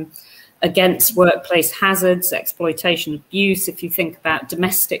against workplace hazards, exploitation, abuse. If you think about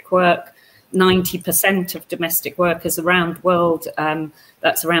domestic work, 90% of domestic workers around the world,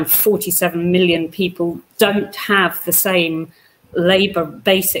 that's around 47 million people, don't have the same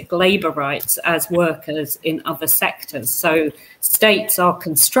basic labor rights as workers in other sectors. So states are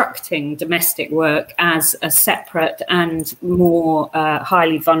constructing domestic work as a separate and more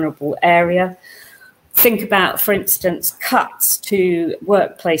highly vulnerable area. Think about, for instance, cuts to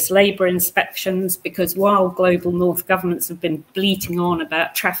workplace labour inspections, because while global north governments have been bleating on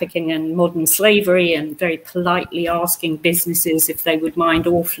about trafficking and modern slavery and very politely asking businesses if they would mind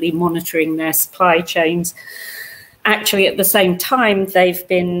awfully monitoring their supply chains, actually at the same time they've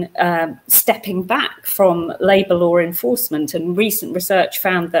been stepping back from labour law enforcement. And recent research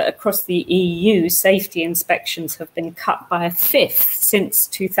found that across the EU, safety inspections have been cut by a fifth since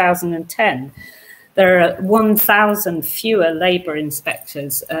 2010. There are 1,000 fewer labour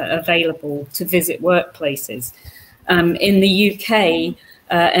inspectors available to visit workplaces. In the UK,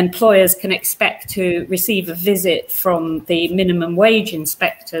 employers can expect to receive a visit from the minimum wage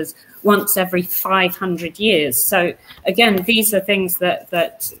inspectors once every 500 years. So again, these are things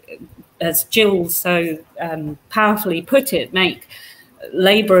that as Jill so powerfully put it, make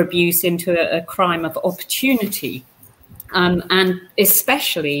labour abuse into a crime of opportunity, and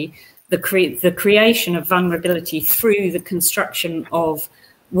especially the creation of vulnerability through the construction of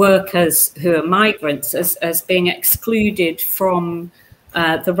workers who are migrants as being excluded from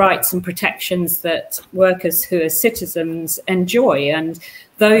the rights and protections that workers who are citizens enjoy. And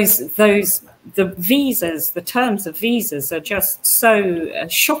the visas, the terms of visas are just so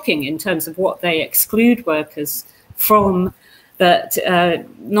shocking in terms of what they exclude workers from, that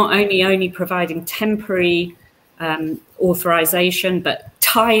not only providing temporary authorization, but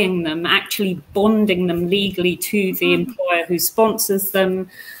tying them, actually bonding them legally to the employer who sponsors them.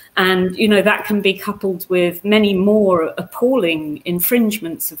 And, you know, that can be coupled with many more appalling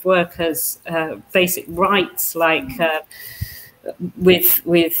infringements of workers' basic rights, like with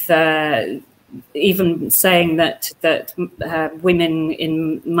even saying that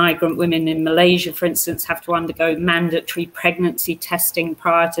migrant women in Malaysia, for instance, have to undergo mandatory pregnancy testing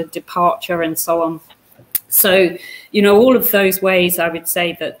prior to departure and so on. So, you know, all of those ways, I would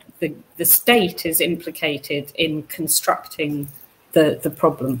say that the state is implicated in constructing the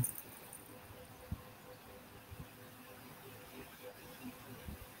problem.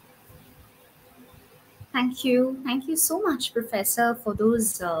 Thank you. Thank you so much, Professor, for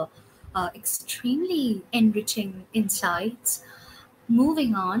those extremely enriching insights.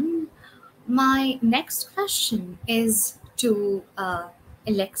 Moving on, my next question is to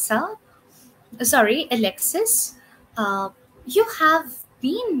Alexis. You have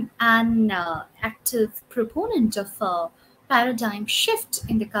been an active proponent of a paradigm shift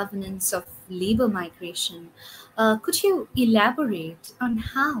in the governance of labor migration. Could you elaborate on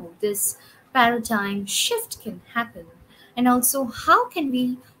how this paradigm shift can happen, and also how can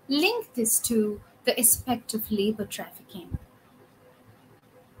we link this to the aspect of labor trafficking?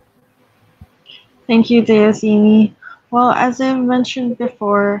 Thank you, Deyasini. Well, as I mentioned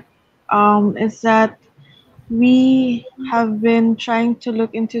before, is that we have been trying to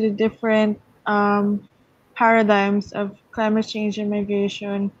look into the different paradigms of climate change and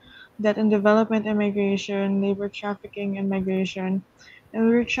migration, debt and development and migration, labor trafficking and migration. And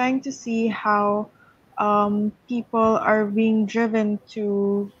we were trying to see how people are being driven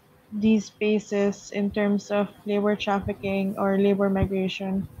to these spaces in terms of labor trafficking or labor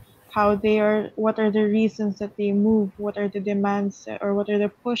migration, what are the reasons that they move, what are the demands, or what are the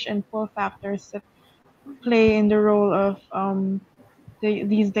push and pull factors that play in the role of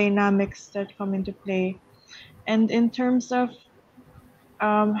these dynamics that come into play. And in terms of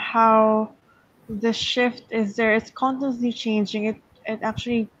how the shift is there, it's constantly changing. It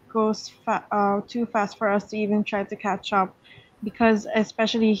actually goes too fast for us to even try to catch up, because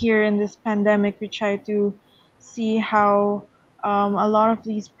especially here in this pandemic, we try to see how a lot of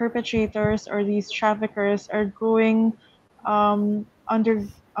these perpetrators or these traffickers are going under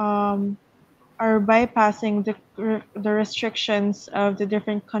are bypassing the restrictions of the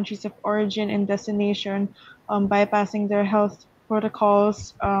different countries of origin and destination, bypassing their health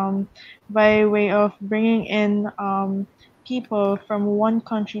protocols by way of bringing in people from one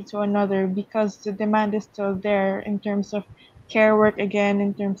country to another, because the demand is still there in terms of care work, again,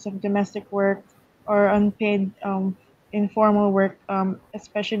 in terms of domestic work or unpaid informal work,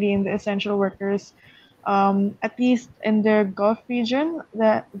 especially in the essential workers. at least in the Gulf region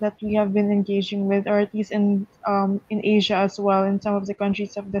that we have been engaging with, or at least in Asia as well, in some of the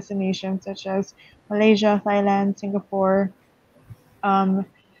countries of destination such as Malaysia, Thailand, Singapore,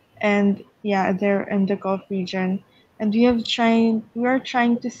 and yeah, they're in the Gulf region. And we are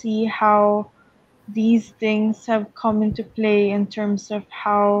trying to see how these things have come into play in terms of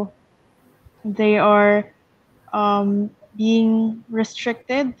how they are being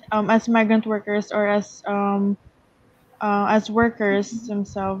restricted as migrant workers, or as workers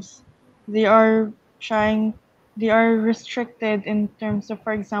themselves. They are trying, they are restricted in terms of,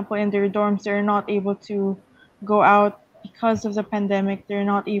 for example, in their dorms, they're not able to go out because of the pandemic. They're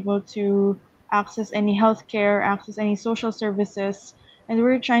not able to access any healthcare, access any social services. And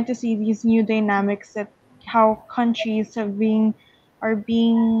we're trying to see these new dynamics, that how countries are being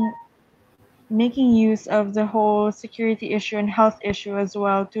making use of the whole security issue and health issue as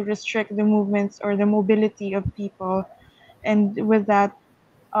well to restrict the movements or the mobility of people. And with that,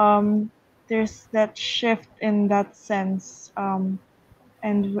 there's that shift in that sense.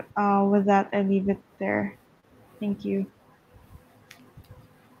 And with that, I leave it there. Thank you.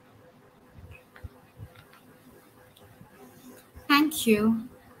 Thank you.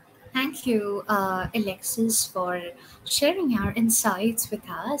 Thank you, Alexis, for sharing your insights with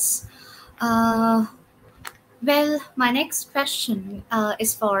us. Uh, well, my next question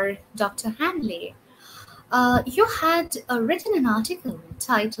is for Dr. Hanley. You had written an article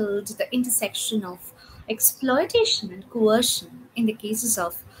titled The Intersection of Exploitation and Coercion in the Cases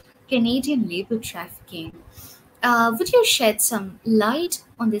of Canadian Labor Trafficking. Would you shed some light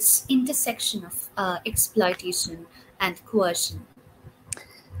on this intersection of exploitation and coercion?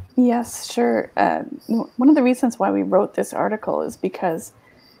 Yes, sure. One of the reasons why we wrote this article is because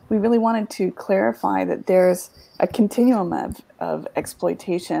we really wanted to clarify that there's a continuum of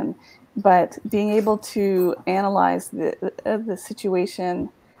exploitation, but being able to analyze the situation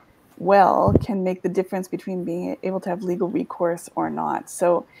well can make the difference between being able to have legal recourse or not.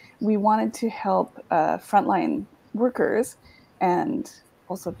 So we wanted to help frontline workers and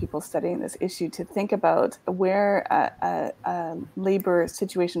also people studying this issue to think about where a labor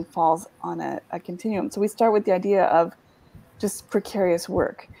situation falls on a continuum. So we start with the idea of just precarious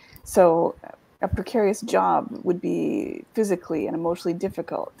work. So a precarious job would be physically and emotionally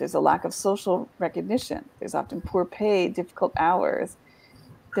difficult. There's a lack of social recognition. There's often poor pay, difficult hours.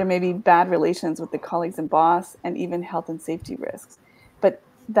 There may be bad relations with the colleagues and boss, and even health and safety risks. But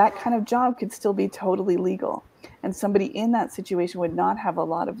that kind of job could still be totally legal. And somebody in that situation would not have a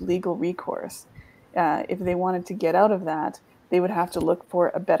lot of legal recourse. If they wanted to get out of that, they would have to look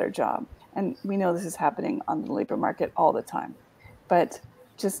for a better job. And we know this is happening on the labor market all the time. But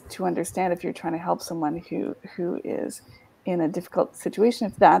just to understand, if you're trying to help someone who is in a difficult situation,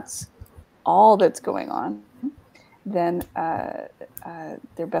 if that's all that's going on, then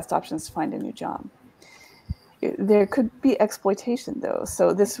their best option is to find a new job. There could be exploitation, though.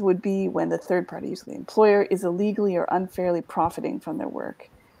 So this would be when the third party, usually the employer, is illegally or unfairly profiting from their work.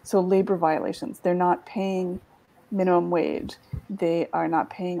 So labor violations, they're not paying minimum wage. They are not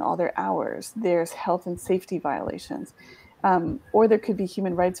paying all their hours. There's health and safety violations. Or there could be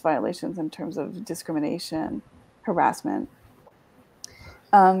human rights violations in terms of discrimination, harassment.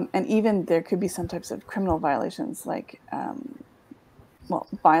 And even there could be some types of criminal violations like,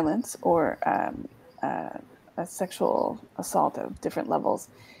 violence or a sexual assault of different levels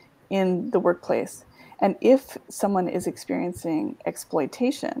in the workplace. And if someone is experiencing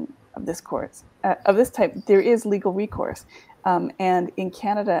exploitation of this type, there is legal recourse. And in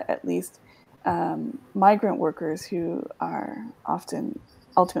Canada, at least, migrant workers who are often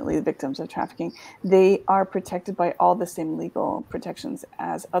ultimately the victims of trafficking, they are protected by all the same legal protections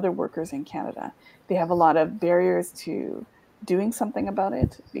as other workers in Canada. They have a lot of barriers to doing something about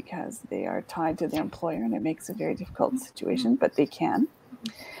it because they are tied to their employer, and it makes a very difficult situation, but they can.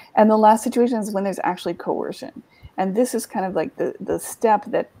 And the last situation is when there's actually coercion. And this is kind of like the step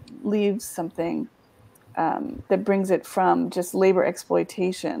that leaves something that brings it from just labor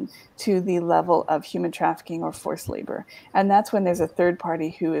exploitation to the level of human trafficking or forced labor. And that's when there's a third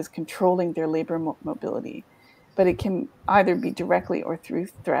party who is controlling their labor mobility. But it can either be directly or through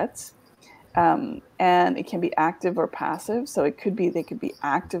threats. And it can be active or passive. So they could be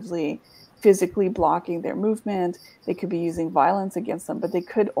actively physically blocking their movement. They could be using violence against them, but they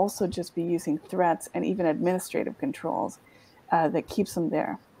could also just be using threats and even administrative controls that keeps them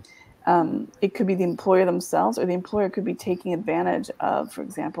there. It could be the employer themselves, or the employer could be taking advantage of, for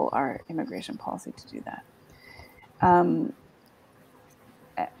example, our immigration policy to do that.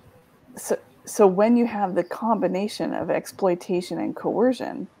 So when you have the combination of exploitation and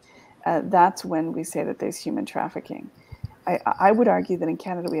coercion, that's when we say that there's human trafficking. I would argue that in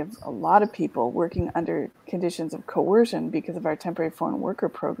Canada we have a lot of people working under conditions of coercion because of our temporary foreign worker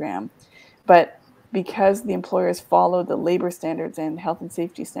program, but because the employers follow the labor standards and health and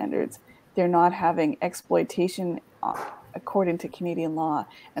safety standards, they're not having exploitation according to Canadian law.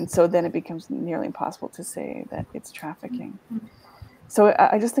 And so then it becomes nearly impossible to say that it's trafficking. So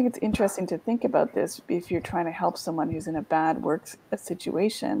I just think it's interesting to think about this. If you're trying to help someone who's in a bad work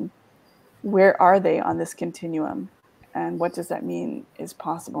situation, where are they on this continuum? And what does that mean is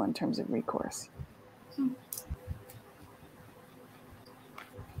possible in terms of recourse?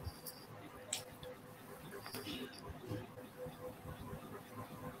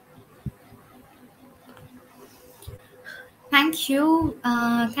 Thank you,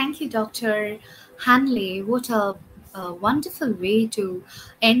 Dr. Hanley. What a wonderful way to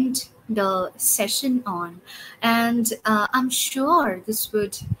end the session on. And I'm sure this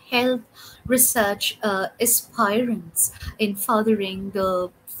would help research aspirants in furthering the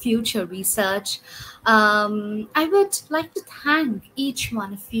future research. I would like to thank each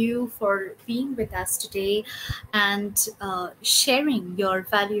one of you for being with us today and sharing your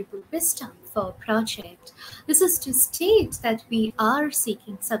valuable wisdom for our project. This is to state that we are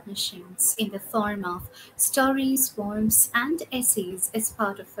seeking submissions in the form of stories, poems, and essays as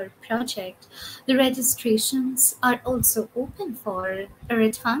part of our project. The registrations are also open for our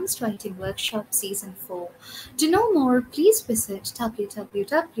Advanced Writing Workshop Season 4. To know more, please visit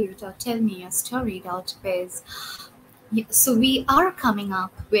www.tellmeastory.biz. So we are coming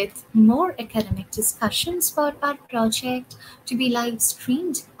up with more academic discussions about our project to be live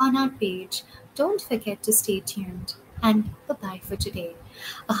streamed on our page. Don't forget to stay tuned, and bye-bye for today.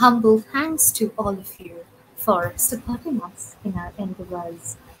 A humble thanks to all of you for supporting us in our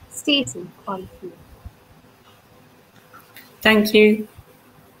endeavors. Stay safe, all of you. Thank you.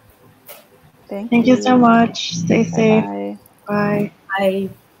 Thank you so much. Stay safe. Bye. Bye. Bye.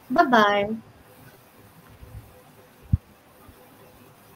 Bye-bye.